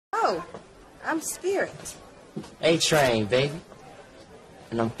Oh, I'm Spirit. A-Train, baby.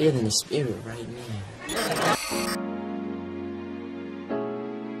 And I'm feeling the spirit right now.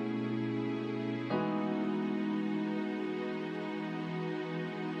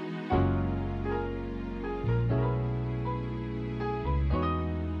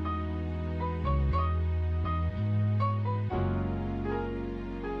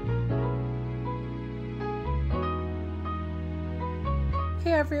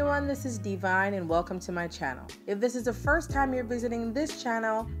 Hey everyone, this is D-Vyne and welcome to my channel. If this is the first time you're visiting this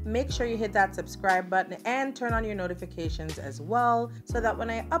channel, make sure you hit that subscribe button and turn on your notifications as well so that when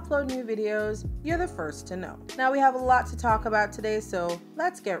I upload new videos, you're the first to know. Now we have a lot to talk about today, so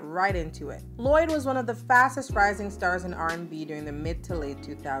let's get right into it. Lloyd was one of the fastest rising stars in R&B during the mid to late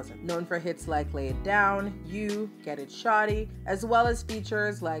 2000s, known for hits like Lay It Down, You, Get It Shawty, as well as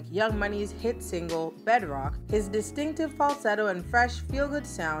features like Young Money's hit single, Bedrock. His distinctive falsetto and fresh feel-good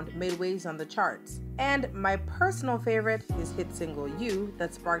sound made waves on the charts. And my personal favorite, his hit single You,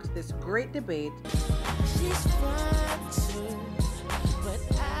 that sparked this great debate.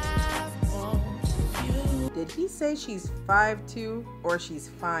 Did he say she's 5'2" or she's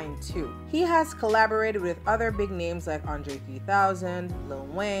fine too? He has collaborated with other big names like Andre 3000, Lil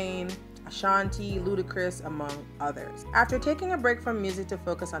Wayne, Ashanti, Ludacris, among others. After taking a break from music to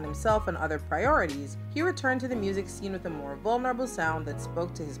focus on himself and other priorities, he returned to the music scene with a more vulnerable sound that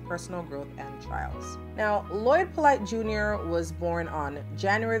spoke to his personal growth and trials. Now, Lloyd Polite Jr. was born on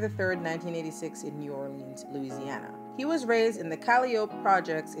January 3rd, 1986 in New Orleans, Louisiana. He was raised in the Calliope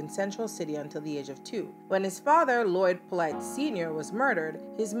projects in Central City until the age of 2. When his father, Lloyd Polite Sr., was murdered,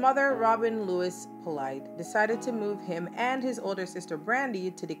 his mother, Robin Lewis Polite, decided to move him and his older sister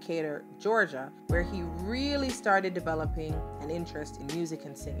Brandy to Decatur, Georgia, where he really started developing an interest in music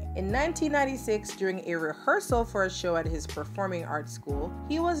and singing. In 1996, during a rehearsal for a show at his performing arts school,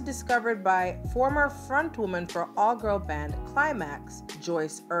 he was discovered by former frontwoman for all-girl band Climax,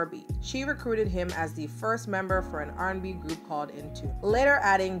 Joyce Irby. She recruited him as the first member for an R&B group called Into, later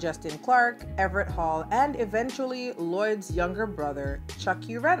adding Justin Clark, Everett Hall, and eventually Lloyd's younger brother,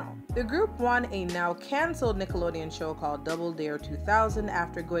 Chucky Rennell. The group won a now canceled Nickelodeon show called Double Dare 2000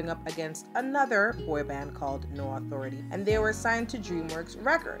 after going up against another boy band called No Authority, and they were signed to DreamWorks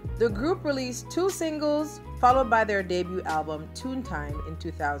Records. The group released 2 singles, followed by their debut album Toon Time in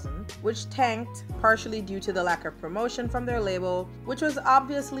 2000, which tanked partially due to the lack of promotion from their label, which was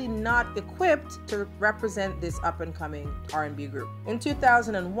obviously not equipped to represent this up-and-coming R&B group. In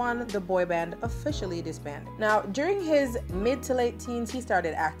 2001, the boy band officially disbanded. Now, during his mid to late teens, he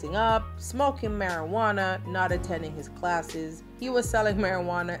started acting up, smoking marijuana, not attending his classes. He was selling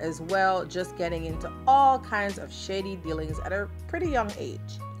marijuana as well, just getting into all kinds of shady dealings at a pretty young age.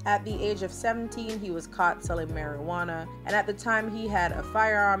 At the age of 17, he was caught selling marijuana, and at the time he had a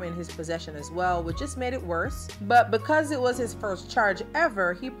firearm in his possession as well, which just made it worse. But because it was his first charge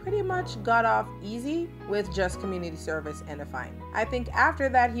ever, he pretty much got off easy with just community service and a fine. I think after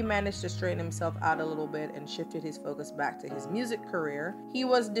that, he managed to straighten himself out a little bit and shifted his focus back to his music career. He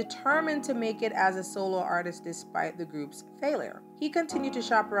was determined to make it as a solo artist despite the group's failure. He continued to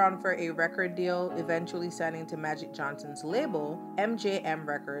shop around for a record deal, eventually signing to Magic Johnson's label, MJM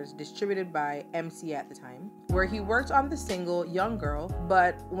Records, distributed by MCA at the time, where he worked on the single Young Girl.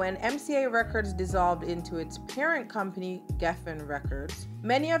 But when MCA Records dissolved into its parent company, Geffen Records,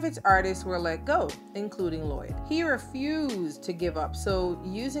 many of its artists were let go, including Lloyd. He refused to give up, so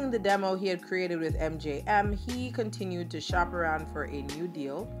using the demo he had created with MJM, he continued to shop around for a new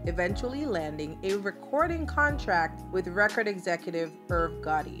deal, eventually landing a recording contract with record executive Irv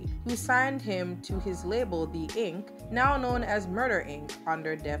Gotti, who signed him to his label, The Ink, now known as Murder Inc.,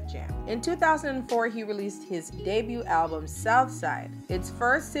 under Def Jam. In 2004, he released his debut album, Southside. Its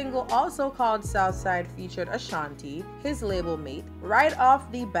first single, also called Southside, featured Ashanti, his label mate. Right off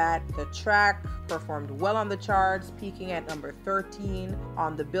the bat, the track performed well on the charts, peaking at number 13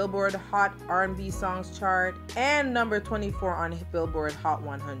 on the Billboard Hot R&B Songs chart and number 24 on Billboard Hot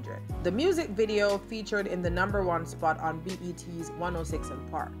 100. The music video featured in the #1 spot on BET's 106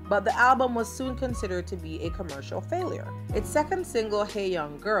 & Park, but the album was soon considered to be a commercial failure. Its second single, Hey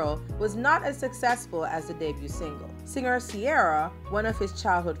Young Girl, was not as successful as the debut single. Singer Ciara, one of his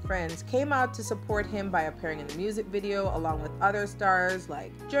childhood friends, came out to support him by appearing in the music video along with other stars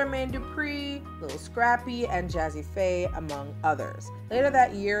like Jermaine Dupri, Lil Scrappy, and Jazzy Faye, among others. Later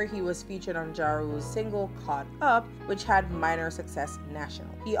that year, he was featured on Ja Rule's single Caught Up, which had minor success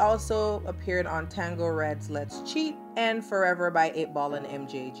nationally. He also appeared on Tango Red's Let's Cheat and Forever by 8 Ball and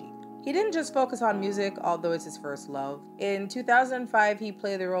MJG. He didn't just focus on music, although it's his first love. In 2005, he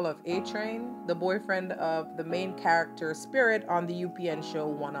played the role of A-Train, the boyfriend of the main character Spirit on the UPN show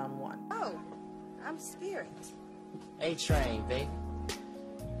One on One. Oh, I'm Spirit. A-Train, baby.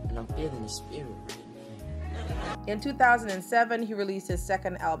 And I'm feeling the spirit right now. In 2007, he released his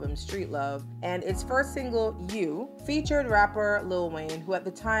second album, Street Love, and its first single, You, featured rapper Lil Wayne, who at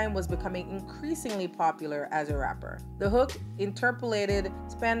the time was becoming increasingly popular as a rapper. The hook interpolated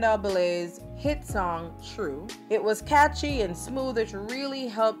Spandau Ballet's hit song, True. It was catchy and smooth, which really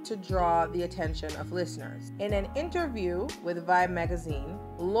helped to draw the attention of listeners. In an interview with Vibe magazine,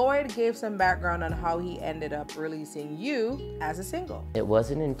 Lloyd gave some background on how he ended up releasing You as a single. It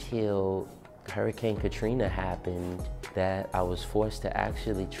wasn't until Hurricane Katrina happened that I was forced to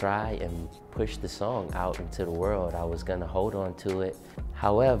actually try and push the song out into the world. I was gonna hold on to it.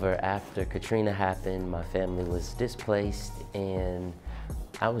 However, after Katrina happened, my family was displaced and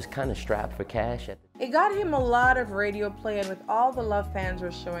I was kind of strapped for cash at the It got him a lot of radio play, and with all the love fans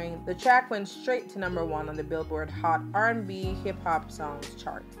were showing, the track went straight to #1 on the Billboard Hot R&B Hip Hop Songs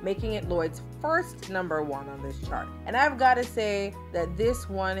chart, making it Lloyd's first #1 on this chart. And I've got to say that this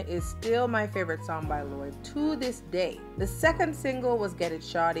one is still my favorite song by Lloyd to this day. The second single was Get It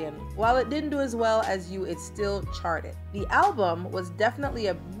Shawty, and while it didn't do as well as You, it still charted. The album was definitely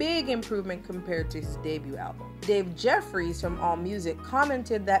a big improvement compared to his debut album. Dave Jeffries from AllMusic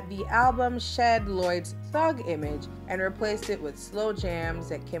commented that the album shed Lloyd's thug image and replaced it with slow jams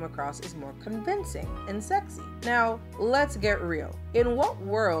that came across as more convincing and sexy. Now, let's get real. In what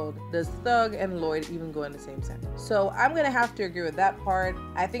world does thug and Lloyd even go in the same sentence? So I'm gonna have to agree with that part.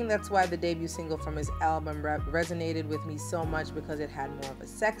 I think that's why the debut single from his album resonated with me so much, because it had more of a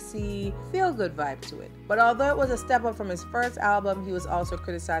sexy, feel-good vibe to it. But although it was a step up from his first album, he was also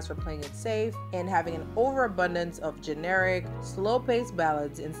criticized for playing it safe and having an overabundance of generic, slow-paced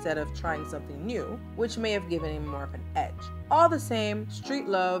ballads instead of trying something new, which may have given him more of an edge. All the same, Street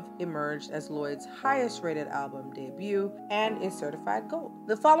Love emerged as Lloyd's highest rated album debut and is certified gold.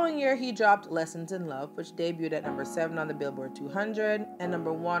 The following year, he dropped Lessons in Love, which debuted at #7 on the Billboard 200 and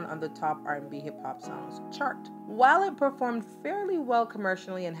 #1 on the top R&B hip hop songs chart. While it performed fairly well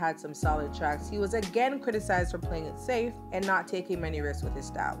commercially and had some solid tracks, he was again criticized for playing it safe and not taking many risks with his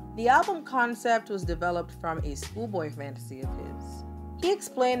style. The album concept was developed from a schoolboy fantasy of his. He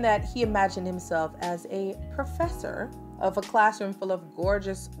explained that he imagined himself as a professor of a classroom full of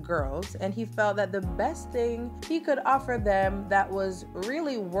gorgeous girls, and he felt that the best thing he could offer them that was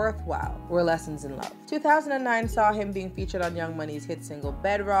really worthwhile were lessons in love. 2009 saw him being featured on Young Money's hit single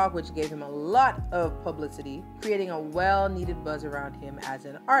Bedrock, which gave him a lot of publicity, creating a well-needed buzz around him as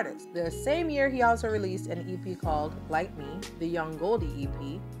an artist. The same year, he also released an EP called Like Me, the Young Goldie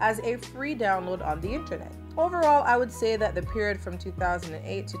EP, as a free download on the internet. Overall, I would say that the period from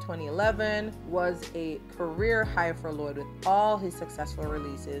 2008 to 2011 was a career high for Lloyd with all his successful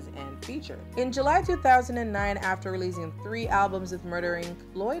releases and features. In July 2009, after releasing 3 albums with Murder Inc.,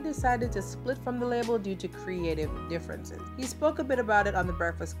 Lloyd decided to split from the label due to creative differences. He spoke a bit about it on The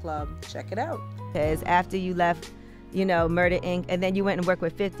Breakfast Club. Check it out. Because after you left, Murder Inc., and then you went and worked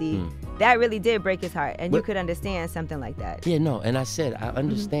with 50, that really did break his heart, and you could understand something like that. Yeah, no, and I said, I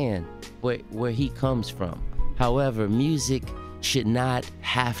understand where he comes from. However, music should not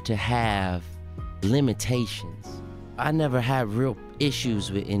have to have limitations. I never had real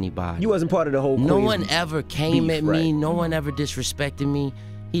issues with anybody. You wasn't part of the whole No Queens one ever came beef, at me. right? No one ever disrespected me.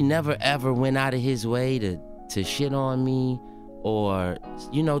 He never ever went out of his way to shit on me or,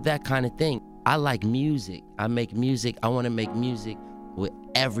 that kind of thing. I like music. I make music. I want to make music with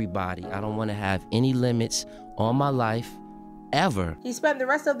everybody. I don't want to have any limits on my life ever. He spent the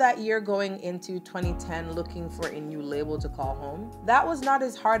rest of that year going into 2010 looking for a new label to call home. That was not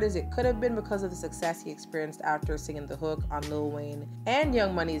as hard as it could have been because of the success he experienced after singing the hook on Lil Wayne and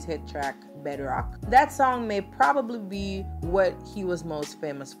Young Money's hit track Bedrock. That song may probably be what he was most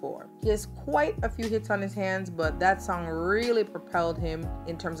famous for. He has quite a few hits on his hands, but that song really propelled him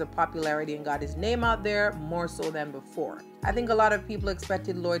in terms of popularity and got his name out there more so than before. I think a lot of people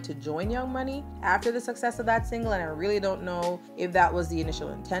expected Lloyd to join Young Money after the success of that single, and I really don't know if that was the initial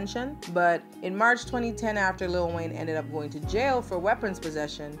intention. But in March 2010, after Lil Wayne ended up going to jail for weapons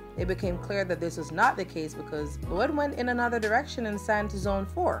possession, it became clear that this was not the case because Lloyd went in another direction and signed to Zone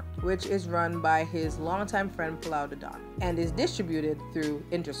 4, which is run by his longtime friend Palau Don and is distributed through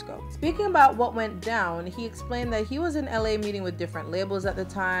Interscope. Speaking about what went down, he explained that he was in LA meeting with different labels at the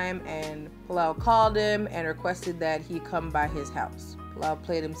time, and Palau called him and requested that he come by his house. Love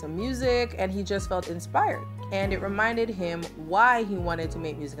played him some music and he just felt inspired. And it reminded him why he wanted to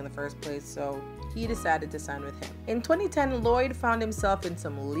make music in the first place, so he decided to sign with him. In 2010, Lloyd found himself in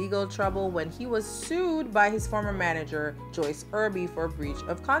some legal trouble when he was sued by his former manager, Joyce Irby, for breach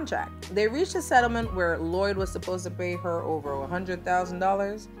of contract. They reached a settlement where Lloyd was supposed to pay her over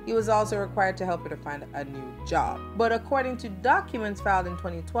 $100,000. He was also required to help her to find a new job. But according to documents filed in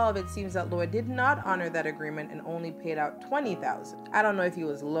 2012, it seems that Lloyd did not honor that agreement and only paid out $20,000. I don't know if he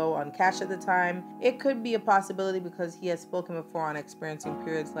was low on cash at the time. It could be a possibility because he has spoken before on experiencing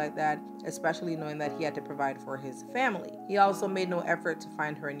periods like that, especially knowing that he had to provide for his family. He also made no effort to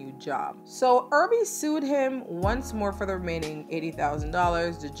find her a new job. So Irby sued him once more for the remaining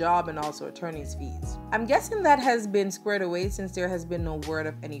 $80,000, the job, and also attorney's fees. I'm guessing that has been squared away since there has been no word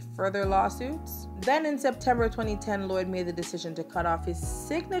of any further lawsuits. Then in September 2010, Lloyd made the decision to cut off his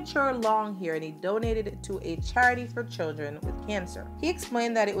signature long hair and he donated it to a charity for children with cancer. He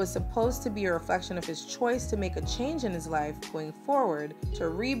explained that it was supposed to be a reflection of his choice to make a change in his life going forward, to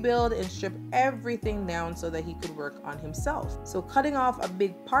rebuild and strip everything down so that he could work on himself. So cutting off a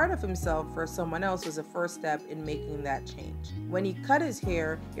big part of himself for someone else was the first step in making that change. When he cut his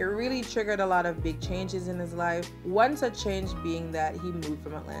hair, it really triggered a lot of big changes in his life. One such change being that he moved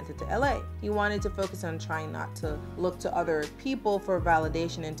from Atlanta to LA. He wanted to focus on trying not to look to other people for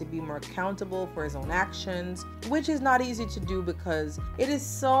validation and to be more accountable for his own actions, which is not easy to do because it is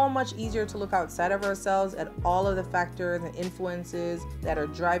so much easier to look outside of ourselves at all of the factors and influences that are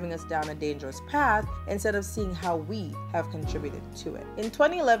driving us down a dangerous path instead of seeing how we have contributed to it. In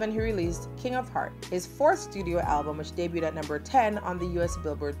 2011, he released King of Heart, his fourth studio album, which debuted at number 10 on the US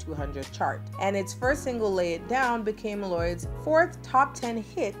Billboard 200 chart. And its first single, Lay It Down, became Lloyd's fourth top 10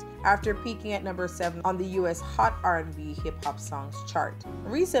 hit after peaking at number 7 on the US Hot R&B Hip Hop Songs chart.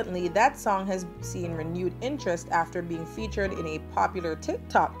 Recently, that song has seen renewed interest after being featured in a popular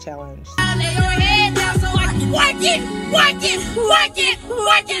TikTok challenge. Lay your head down so I can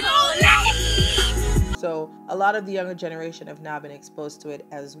work it all night. So a lot of the younger generation have now been exposed to it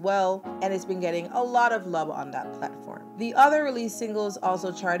as well, and it's been getting a lot of love on that platform. The other released singles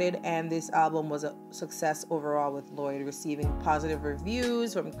also charted, and this album was a success overall, with Lloyd receiving positive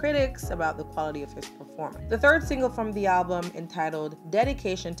reviews from critics about the quality of his performance. The third single from the album, entitled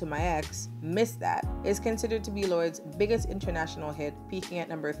Dedication to My Ex, Miss That, is considered to be Lloyd's biggest international hit, peaking at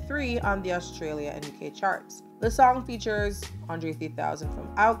number 3 on the Australia and UK charts. The song features Andre 3000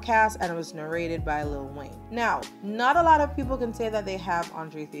 from Outkast and was narrated by Lil Wayne. Now, not a lot of people can say that they have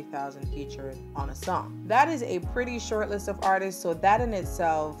Andre 3000 featured on a song. That is a pretty short list of artists, so that in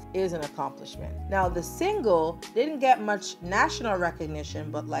itself is an accomplishment. Now, the single didn't get much national recognition,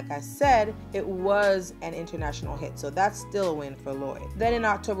 but like I said, it was an international hit, so that's still a win for Lloyd. Then in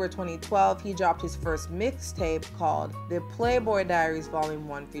October 2012, he dropped his first mixtape called The Playboy Diaries Volume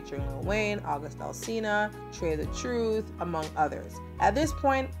 1, featuring Lil Wayne, August Alsina, Trey the Truth, among others. At this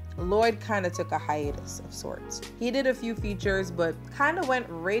point, Lloyd kind of took a hiatus of sorts. He did a few features, but kind of went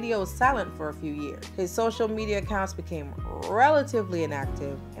radio silent for a few years. His social media accounts became relatively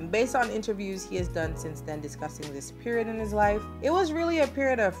inactive, and based on interviews he has done since then discussing this period in his life, it was really a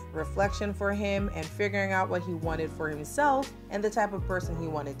period of reflection for him and figuring out what he wanted for himself and the type of person he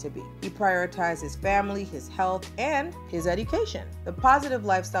wanted to be. He prioritized his family, his health, and his education. The positive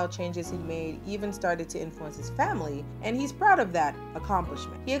lifestyle changes he made even started to influence his family, and he's proud of that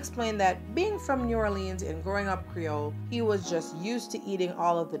accomplishment. He explained that being from New Orleans and growing up Creole, he was just used to eating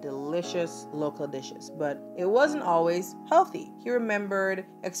all of the delicious local dishes, but it wasn't always healthy. He remembered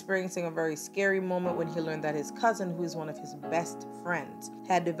experiencing a very scary moment when he learned that his cousin, who is one of his best friends,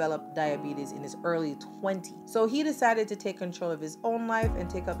 had developed diabetes in his early 20s. So he decided to take control of his own life and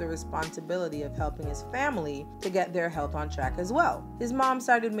take up the responsibility of helping his family to get their health on track as well. His mom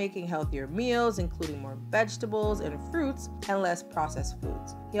started making healthier meals, including more vegetables and fruits and less processed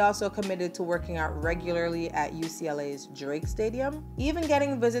foods. He also committed to working out regularly at UCLA's Drake Stadium, even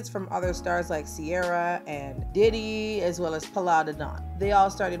getting visits from other stars like Ciara and Diddy, as well as Palada Don. They all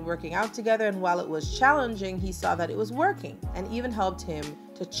started working out together, and while it was challenging, he saw that it was working and even helped him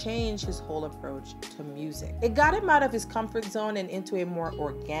to change his whole approach to music. It got him out of his comfort zone and into a more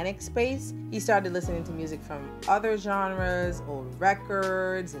organic space. He started listening to music from other genres, old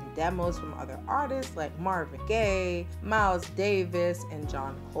records, and demos from other artists like Marvin Gaye, Miles Davis, and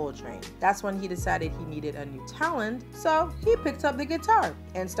John Coltrane. That's when he decided he needed a new talent, so he picked up the guitar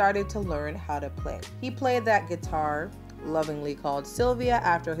and started to learn how to play. He played that guitar lovingly called Sylvia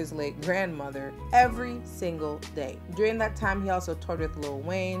after his late grandmother, every single day. During that time, he also toured with Lil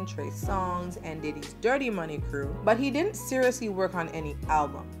Wayne, Trey Songz, and Diddy's Dirty Money crew, but he didn't seriously work on any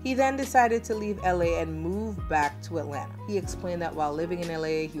album. He then decided to leave LA and move back to Atlanta. He explained that while living in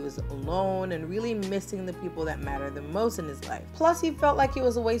LA, he was alone and really missing the people that matter the most in his life. Plus, he felt like it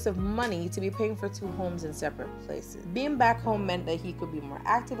was a waste of money to be paying for 2 homes in separate places. Being back home meant that he could be more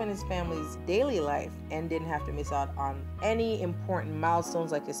active in his family's daily life and didn't have to miss out on any important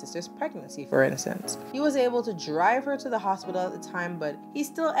milestones like his sister's pregnancy, for instance. He was able to drive her to the hospital at the time, but he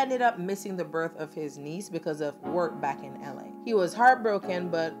still ended up missing the birth of his niece because of work back in LA. He was heartbroken,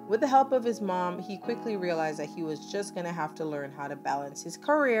 but with the help of his mom, he quickly realized that he was just gonna have to learn how to balance his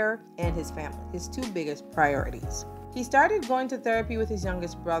career and his family, his 2 biggest priorities. He started going to therapy with his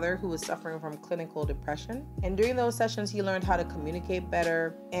youngest brother, who was suffering from clinical depression. And during those sessions, he learned how to communicate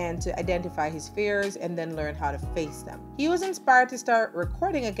better and to identify his fears and then learn how to face them. He was inspired to start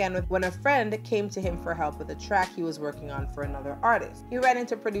recording again when a friend came to him for help with a track he was working on for another artist. He ran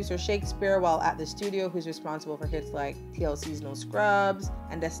into producer Shakespeare while at the studio, who's responsible for hits like TLC's No Scrubs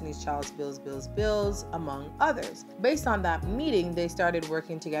and Destiny's Child's Bills, Bills, Bills, among others. Based on that meeting, they started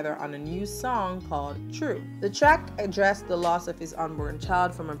working together on a new song called True. The track addressed the loss of his unborn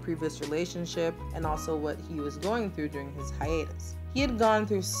child from a previous relationship and also what he was going through during his hiatus. He had gone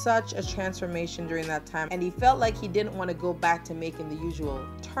through such a transformation during that time, and he felt like he didn't want to go back to making the usual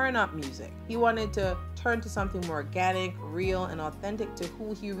turn-up music. He wanted to turn to something more organic, real, and authentic to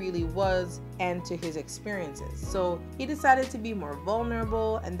who he really was and to his experiences. So he decided to be more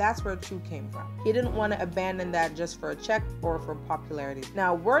vulnerable, and that's where True came from. He didn't want to abandon that just for a check or for popularity.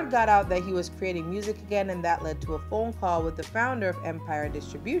 Now, word got out that he was creating music again, and that led to a phone call with the founder of Empire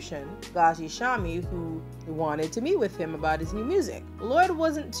Distribution, Ghazi Shami, who wanted to meet with him about his new music. Lloyd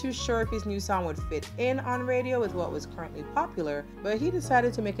wasn't too sure if his new song would fit in on radio with what was currently popular, but he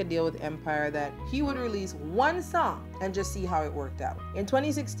decided to make a deal with Empire that he would release 1 song and just see how it worked out. In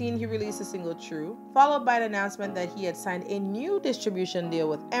 2016, he released the single True, followed by an announcement that he had signed a new distribution deal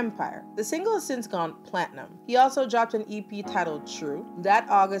with Empire. The single has since gone platinum. He also dropped an EP titled True. That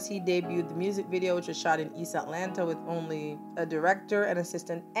August, he debuted the music video, which was shot in East Atlanta with only a director, an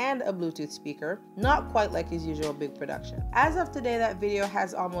assistant, and a Bluetooth speaker, not quite like his usual big production. As of today, that video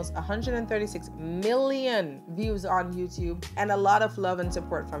has almost 136 million views on YouTube and a lot of love and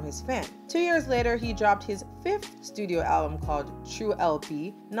support from his fans. 2 years later, he dropped his 5th studio album called True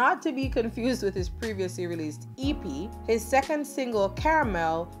LP, not to be confused with his previously released EP. His 2nd single,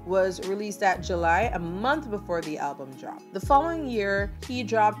 Caramel, was released at July, a month before the album dropped. The following year, he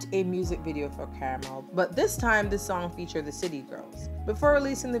dropped a music video for Caramel, but this time the song featured the City Girls. Before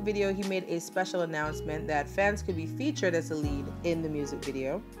releasing the video, he made a special announcement that fans could be featured as a lead in the music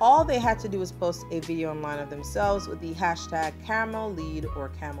video. All they had to do was post a video online of themselves with the hashtag Caramel Lead or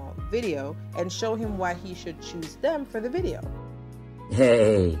Camel Video and show him why he should choose them for the video.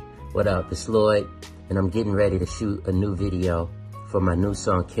 Hey, what up? It's Lloyd, and I'm getting ready to shoot a new video for my new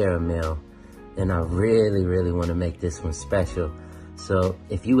song Caramel, and I really want to make this one special. So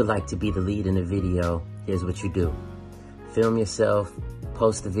if you would like to be the lead in the video, here's what you do. Film yourself,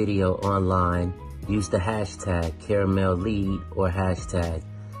 post the video online, use the hashtag Caramel Lead or hashtag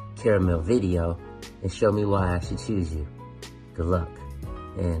Caramel Video, and show me why I should choose you. Good luck,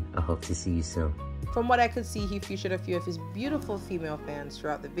 and I hope to see you soon. From what I could see, he featured a few of his beautiful female fans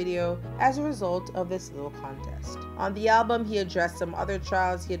throughout the video as a result of this little contest. On the album, he addressed some other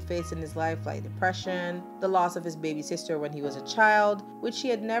trials he had faced in his life, like depression, the loss of his baby sister when he was a child, which he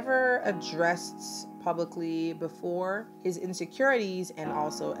had never addressed publicly before, his insecurities, and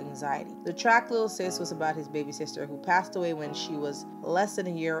also anxiety. The track Lil Sis was about his baby sister who passed away when she was less than a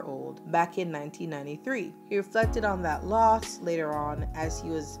year old back in 1993. He reflected on that loss later on as he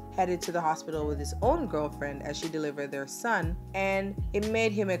was headed to the hospital with his own girlfriend as she delivered their son, and it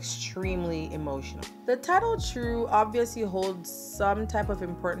made him extremely emotional. The title True obviously holds some type of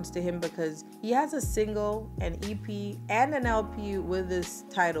importance to him because he has a single, an EP, and an LP with this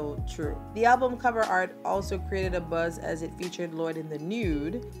title True. The album cover art also created a buzz as it featured Lloyd in the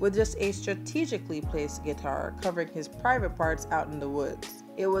nude with just a strategically placed guitar covering his private parts out in the woods.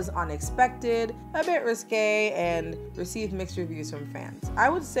 It was unexpected, a bit risque, and received mixed reviews from fans. I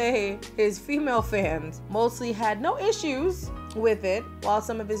would say his female fans mostly had no issues with it, while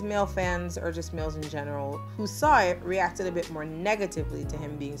some of his male fans, or just males in general, who saw it reacted a bit more negatively to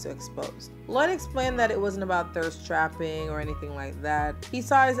him being so exposed. Lloyd explained that it wasn't about thirst trapping or anything like that. He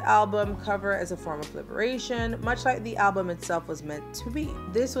saw his album cover as a form of liberation, much like the album itself was meant to be.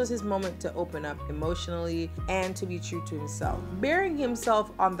 This was his moment to open up emotionally and to be true to himself. Burying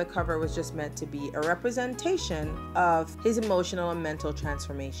himself on the cover was just meant to be a representation of his emotional and mental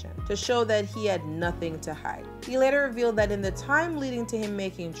transformation, to show that he had nothing to hide. He later revealed that in the time leading to him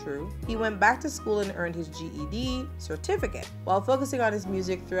making True, he went back to school and earned his GED certificate. While focusing on his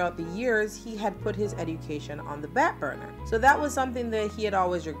music throughout the years, he had put his education on the back burner. So that was something that he had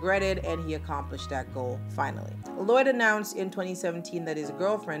always regretted, and he accomplished that goal finally. Lloyd announced in 2017 that his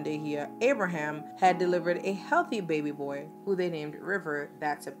girlfriend, Dahia Abraham, had delivered a healthy baby boy who they named River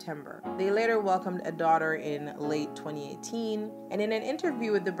that September. They later welcomed a daughter in late 2018, and in an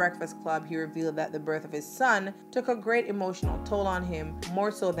interview with The Breakfast Club, he revealed that the birth of his son took a great emotional toll on him,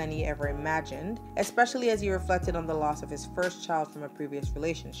 more so than he ever imagined, especially as he reflected on the loss of his first child from a previous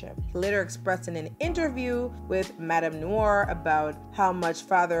relationship. He later expressed in an interview with Madame Noir about how much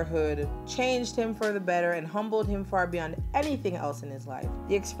fatherhood changed him for the better and humbled him far beyond anything else in his life.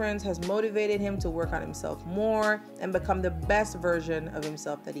 The experience has motivated him to work on himself more and become the best version of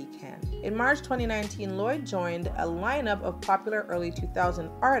himself that he can. In March 2019, Lloyd joined a lineup of popular early 2000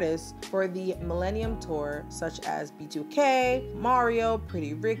 artists for the Millennium Tour, such as B2K, Mario,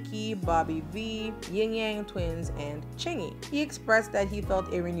 Pretty Ricky, Bobby V, Yin Yang Twins, and Chingy. He expressed that he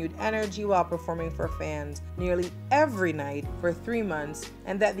felt a renewed energy while performing for fans nearly every night for 3 months,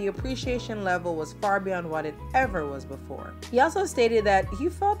 and that the appreciation level was far beyond what it ever was before. He also stated that he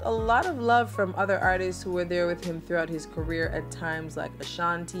felt a lot of love from other artists who were there with him throughout his career at times, like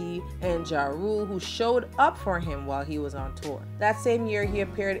Ashanti and Ja Rule, who showed up for him while he was on tour. That same year, he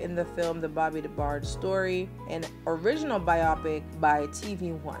appeared in the film The Bobby DeBarge Story, an original biopic by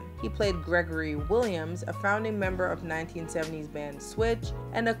TV1. He played Gregory Williams, a founding member of 1970s band Switch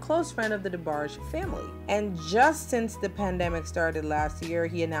and a close friend of the DeBarge family. And just since the pandemic started last year,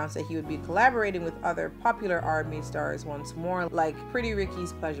 he announced that he would be collaborating with other popular R&B stars once more, like Pretty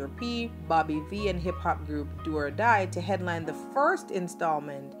Ricky's Pleasure P, Bobby V, and hip-hop group Do or Die, to headline the first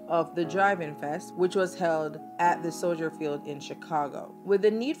installment of the Drive-In Fest, which was held at the Soldier Field in Chicago. With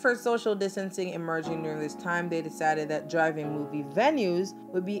the need for social distancing emerging during this time, they decided that drive-in movie venues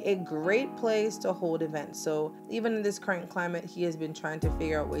would be a great place to hold events. So even in this current climate, he has been trying to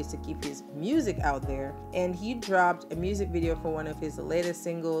figure out ways to keep his music out there, and he dropped a music video for one of his latest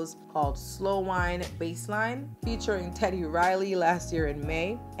singles called Slow Wine Bassline, featuring Teddy Riley last year in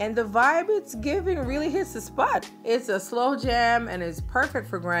May. And the vibe it's giving really hits the spot. It's a slow jam and is perfect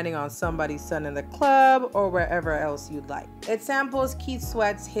for grinding on somebody's son in the club or wherever else you'd like. It samples Keith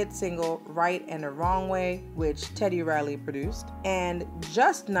Sweat's hit single Right and the Wrong Way, which Teddy Riley produced. And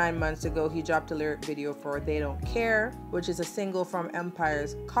just 9 months ago, he dropped a lyric video for They Don't Care, which is a single from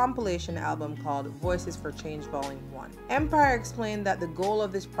Empire's compilation album called Voices for Change Volume 1. Empire explained that the goal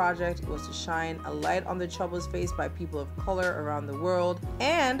of this project was to shine a light on the troubles faced by people of color around the world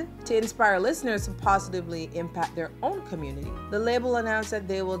and to inspire listeners to positively impact their own community. The label announced that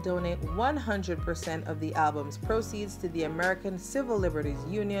they will donate 100% of the album's proceeds to the American Civil Liberties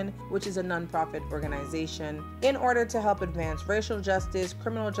Union, which is a nonprofit organization, in order to help advance racial justice,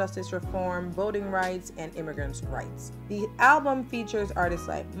 criminal justice reform, voting rights, and immigrants' rights. The album features artists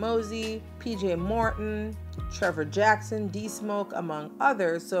like Mosey, PJ Morton, Trevor Jackson, D-Smoke, among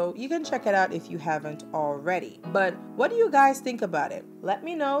others, so you can check it out if you haven't already. But what do you guys think about it? Let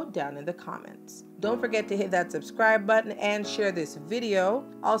me know down in the comments. Don't forget to hit that subscribe button and share this video.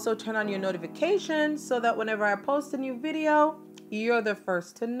 Also turn on your notifications so that whenever I post a new video, you're the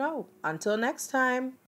first to know. Until next time.